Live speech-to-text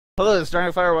Hello, it's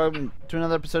Starting Fire. Welcome to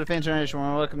another episode of Fan Generation. I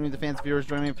want to welcome you, the fans, viewers,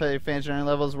 joining me to play Fan Generation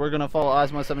levels. We're going to follow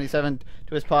Osmo77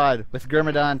 to his pod with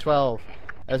Gurmadon12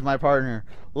 as my partner.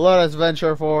 Let us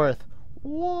venture forth.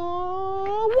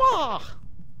 Wah, wah.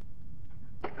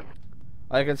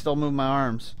 I can still move my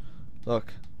arms.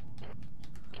 Look.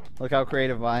 Look how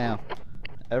creative I am.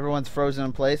 Everyone's frozen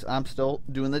in place. I'm still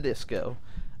doing the disco.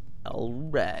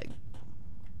 Alright.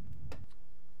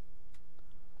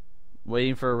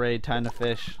 Waiting for a raid. Time to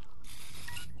fish.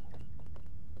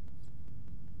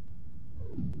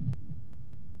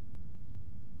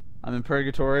 I'm in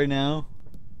purgatory now.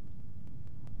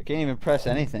 I can't even press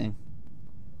anything.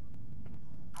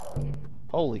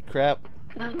 Holy crap.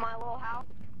 This is my little house.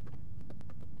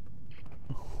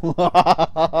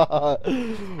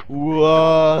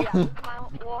 Whoa. Yeah, this is my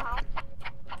little house.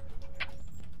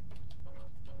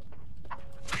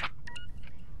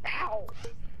 Ow.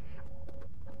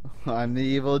 I'm the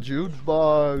evil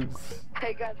jukebox.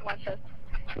 Hey guys, watch this.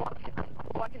 What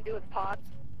I can do with pods.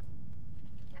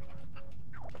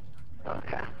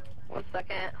 Okay, 1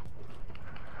 second.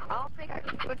 I don't think I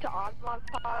can switch to Osmod's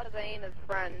pod as I ain't his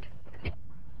friend.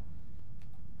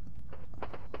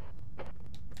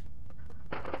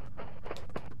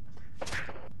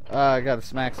 I gotta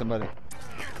smack somebody.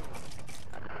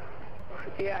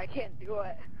 Yeah, I can't do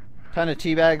it. Kind of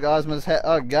teabagged Ozma's head.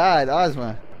 Oh god,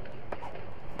 Ozma.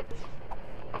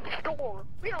 Store.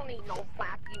 We don't need no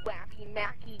flappy, wappy,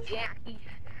 macky, jacky.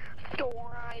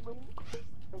 Store item.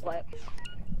 What?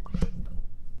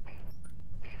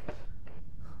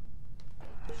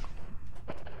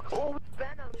 Oh, it's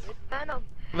Venom. It's Venom.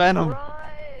 Venom. Run.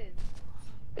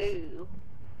 Ew.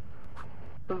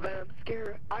 Venom's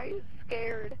scared. I'm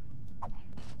scared.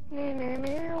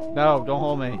 No, don't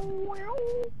hold me.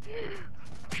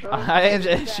 I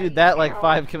issued that like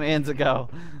 5 commands ago.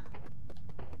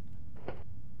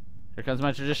 Here comes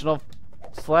my traditional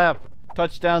slap.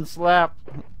 Touchdown slap.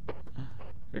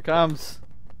 Here comes.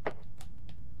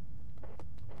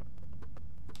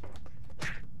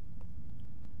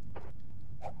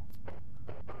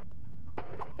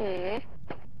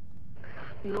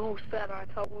 No, said I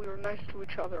thought we were nice to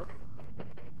each other.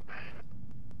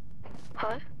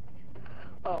 Huh?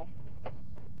 Oh.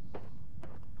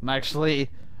 I'm actually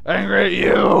angry at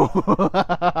you.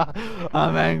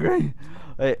 I'm angry.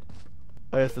 Wait,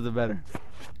 I guess it's better.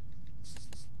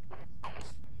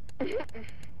 I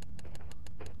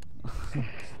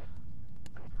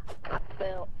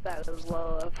felt that as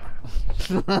love.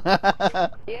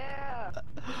 Yeah.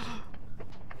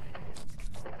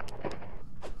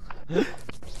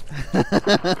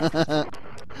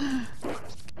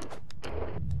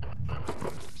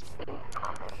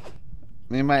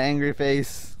 Me and my angry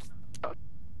face. I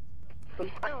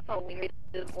don't know we made it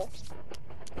visible.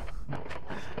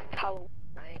 How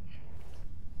right?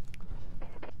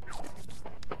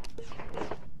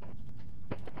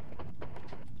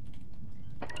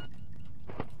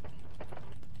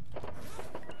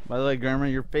 By the way, Germa,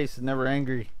 your face is never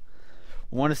angry.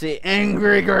 I want to see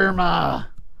angry Germa.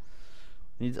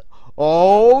 He's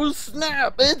oh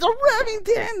snap! It's a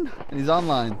Remington, and he's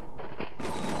online.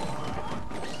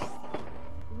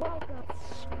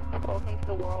 Welcome to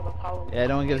the world of Halloween. Yeah,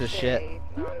 no one gives a shit.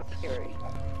 Not scary.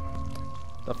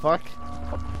 The fuck?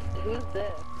 Who's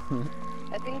this?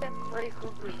 I think that's Freddy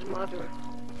Krueger's mother.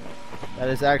 That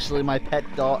is actually my pet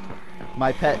dog,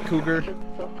 my pet cougar.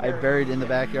 So I buried in the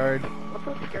backyard. What's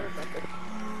so scary about this?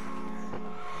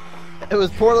 It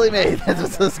was poorly made. That's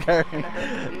what's so scary.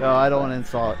 No, I don't want to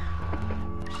insult.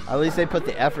 At least they put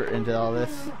the effort into all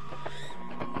this.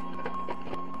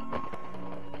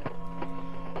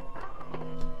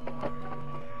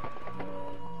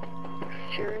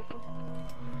 Seriously?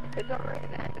 It's alright.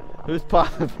 Who's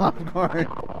popping popcorn?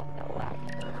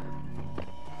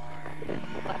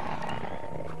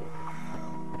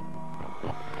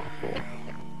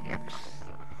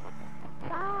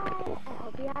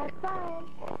 I'll be outside.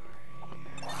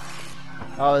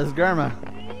 Oh, it's Germa.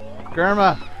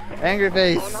 Germa, angry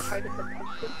face. I wanna hide the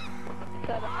protection.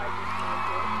 Instead of hiding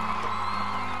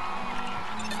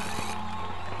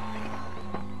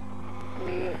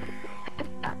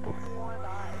one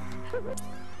eye.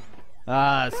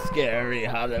 Ah, scary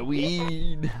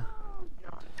Halloween.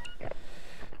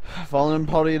 Fallen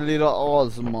potty little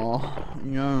Ozma.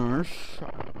 Yes.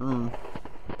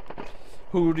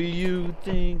 Who do you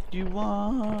think you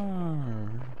are?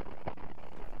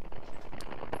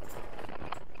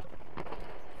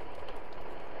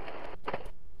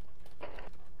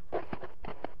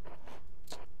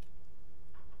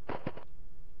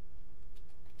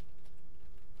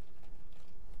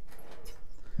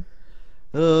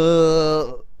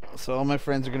 So all my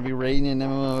friends are gonna be raiding in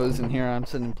MMOs, and here I'm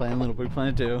sitting playing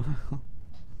LittleBigPlanet 2.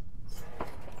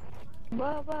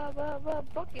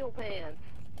 Book your pants.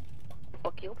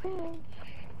 Book your pants.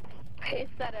 Hey,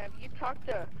 Seth, have you talked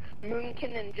to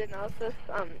Moonkin and Genosis,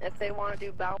 if they want to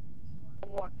do Battle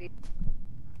Walk?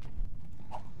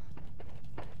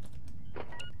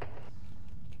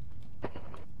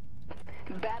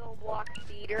 Battle Block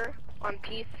Theater on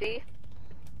PC?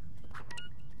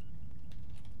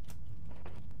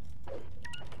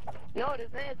 No, it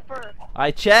isn't. It's for...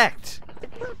 I checked!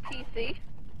 It's for PC.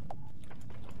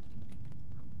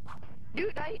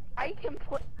 Dude, I can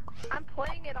play... I'm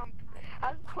playing it on...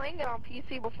 I was playing it on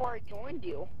PC before I joined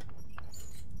you.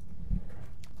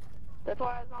 That's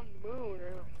why I was on the moon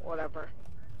or whatever.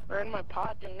 Or in my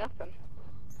pod doing nothing.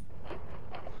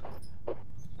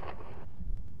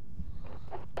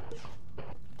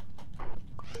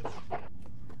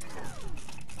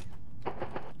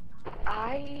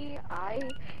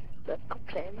 Let's go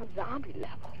play in a zombie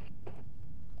level.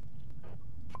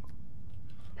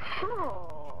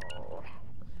 Oh.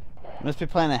 Must be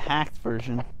playing a hacked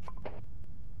version.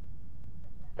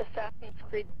 Assassin's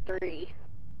Creed 3.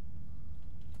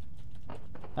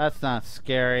 That's not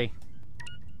scary.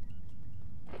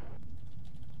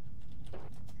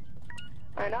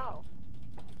 I know.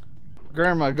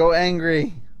 Germa, go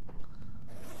angry.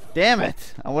 Damn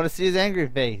it! I want to see his angry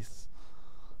face.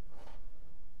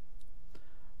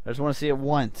 I just want to see it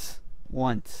once.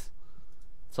 Once.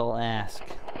 That's all I ask.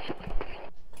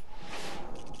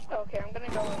 Okay, I'm gonna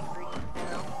go angry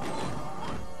now.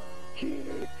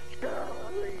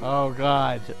 Oh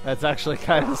god, that's actually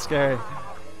kind of scary.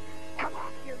 Come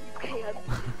on here, you can.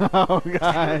 Oh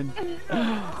god.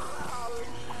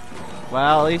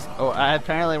 Well, at least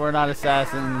apparently we're not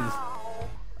assassins.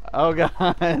 Oh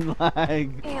god, like.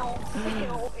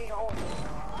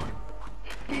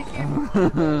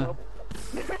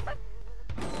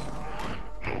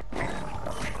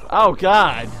 Oh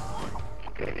god.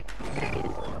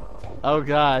 Oh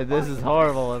god, this is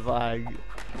horrible if I...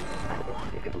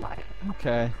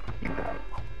 Okay.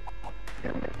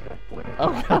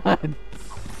 Oh god.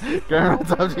 Germa,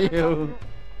 it's up to you.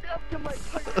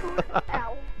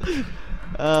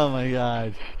 Oh my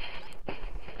god.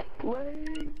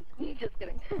 Just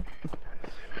kidding.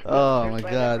 Oh my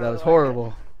god, that was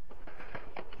horrible.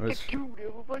 Dude,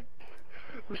 it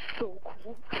was so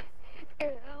cool.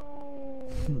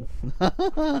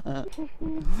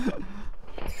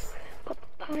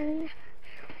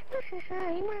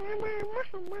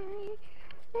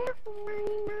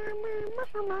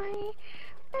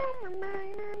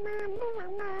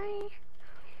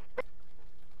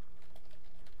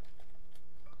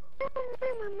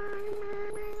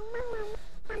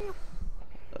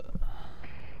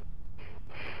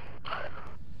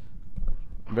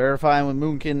 Verifying with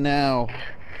Moonkin now.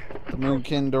 The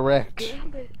Moonkin Direct.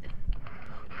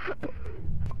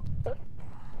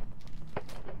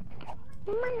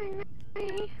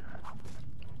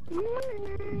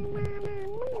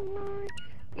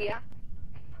 Yeah.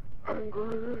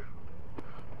 Hungry.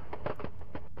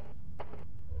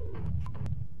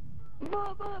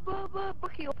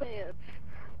 Buck your pants.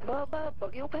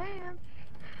 Buck your pants.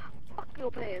 Buck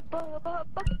your pants. Buck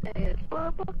pants.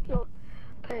 Buck your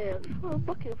pants.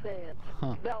 Buck your pants.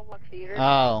 Huh. Battle Block Theater.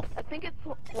 Oh. I think it's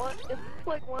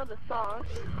like one of the songs.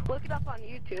 Look it up on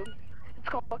YouTube. It's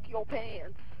called Buck Your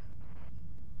Pants.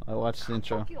 I watched the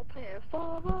intro. Buck your pants.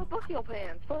 Buck your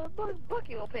pants. Buck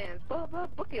your pants.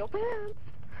 Buck your pants.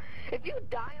 If you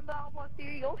die in Battle Block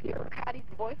Theater, you'll hear Hattie's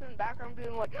voice in the background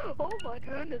being like, "Oh my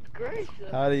goodness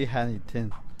gracious." Hattie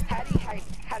Haddington.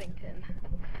 Haddington.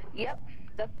 Yep,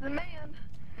 that's the man.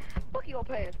 Buck your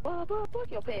pants. Buck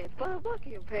your pants. Buck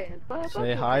your pants.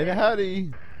 Say hi to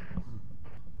Hattie.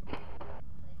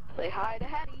 Say hi to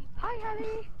Hattie. Hi,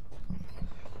 Hattie.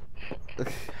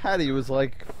 Hattie was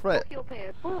like Buck your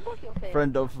pants. Buck your pants.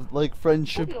 friend of like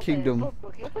Friendship Buck your Kingdom. pants.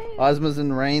 Buck your pants. Ozma's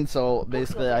in rain, so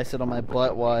basically I sit on my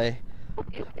butt while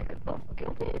Buck your pants. Buck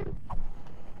your pants.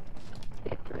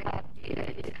 If you're happy and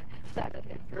you're sad, and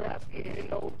if you're happy and you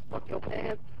know, buck your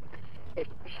pants. If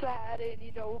you're sad and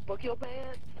you know, buck your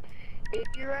pants. If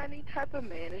you're any type of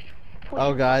mannish, please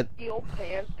Oh god. buck your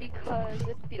pants, because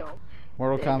if you don't,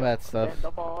 Mortal then Kombat you'll stuff. send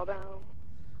the ball down.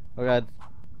 Oh god.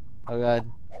 Oh god.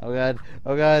 Oh god.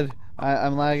 Oh god.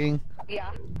 I'm lagging.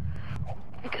 Yeah.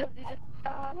 Because you just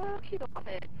buck your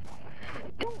pants.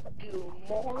 Don't do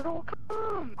Mortal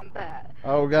Kombat.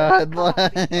 Oh god, lag.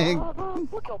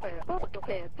 Buck your pants. Buck your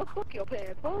pants. Buck your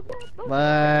pants.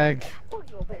 Lag. Buck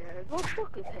your pants. Buck your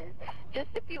pants. Just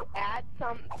if you add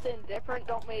something different,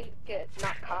 don't make it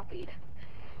not copied.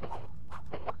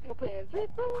 Fuck your pants,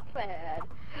 it's so sad.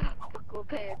 Fuck your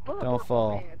pants, Don't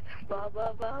fall.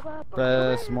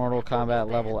 Best Mortal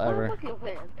Kombat level ever. Fuck your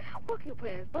pants, fuck your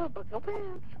pants, fuck your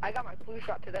pants. I got my flu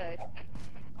shot today.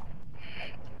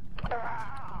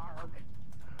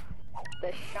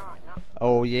 The shot, not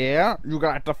Oh yeah, you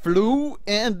got the flu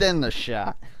and then the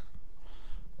shot.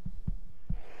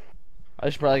 I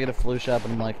should probably get a flu shot,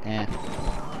 but I'm like, eh.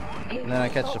 And then I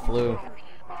catch the flu.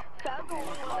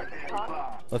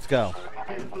 Let's go.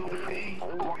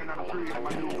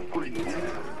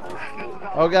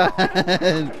 Oh god.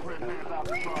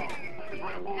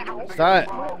 Stop it.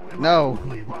 No.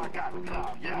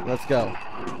 Let's go.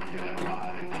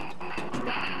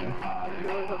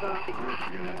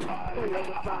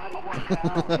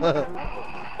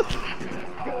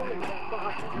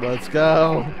 Let's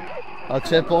go. I'll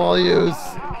chip all yous.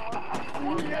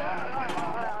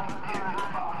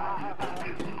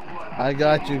 I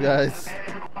got you guys.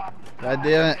 God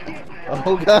damn it.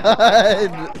 Oh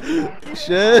god.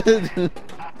 Shit.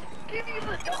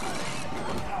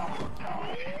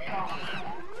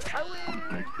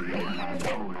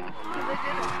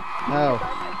 No.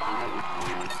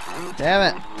 Damn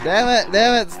it. Damn it.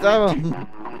 Damn it. Stop him.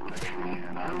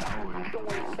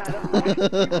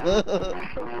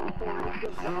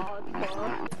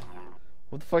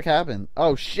 What the fuck happened?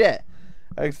 Oh shit.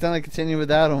 I accidentally continued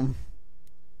without him.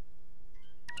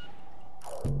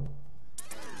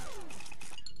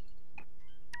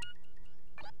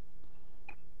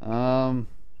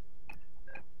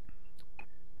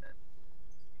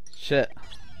 Shit.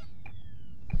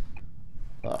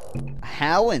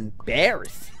 How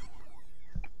embarrassing.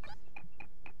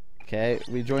 Okay,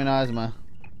 we join Ozma.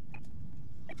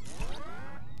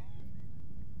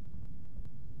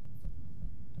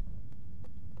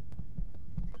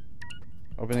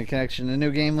 Opening connection. A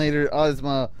new game leader,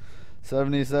 Ozma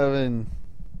 77.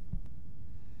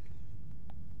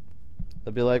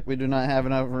 They'll be like, we do not have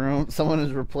enough room. Someone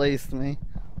has replaced me.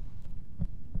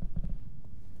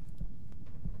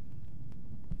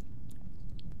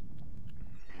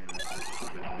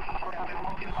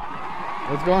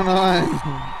 What's going on?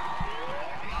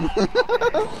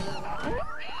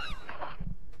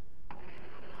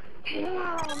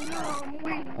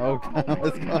 Oh god,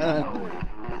 what's going on?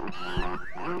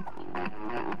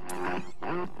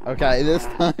 Okay, this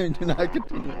time do not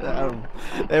continue without him.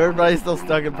 Everybody's still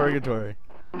stuck in purgatory.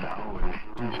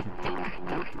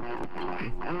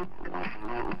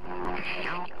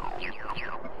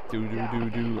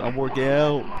 I'm working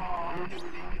out.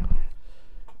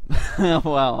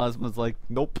 Wow, Ozma's like,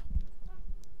 nope.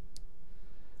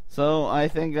 So I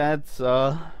think that's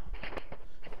end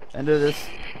of this.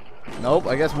 Nope,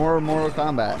 I guess more Mortal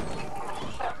Kombat.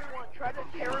 everyone try to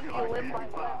tear me limb by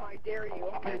limb, I dare you.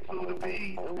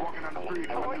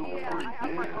 Oh yeah, I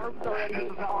have my arms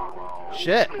already.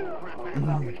 Shit.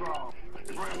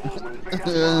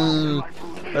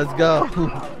 Let's go.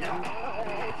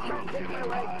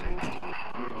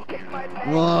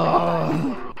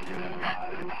 Whoa.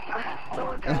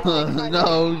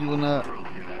 No, you will not.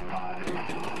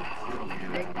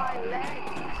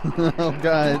 Oh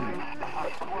god.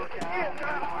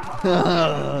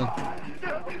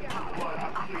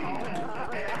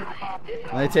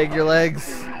 Can I take your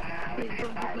legs?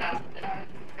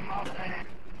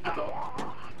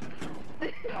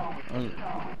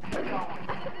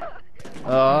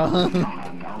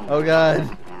 Oh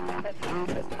god.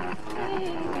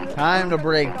 Time to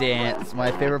break dance,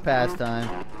 my favorite pastime.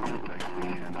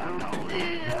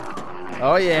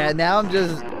 Oh yeah, now I'm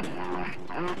just...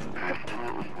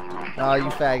 Oh, you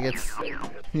faggots.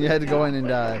 You had to go in and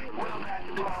die.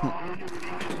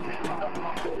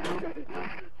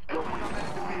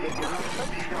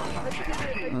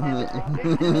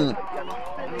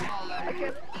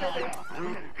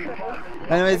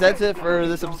 Anyways, that's it for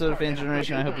this episode of Fan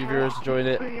Generation. I hope you viewers enjoyed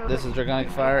it. This is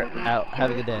Draconic Fire, out.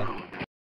 Have a good day.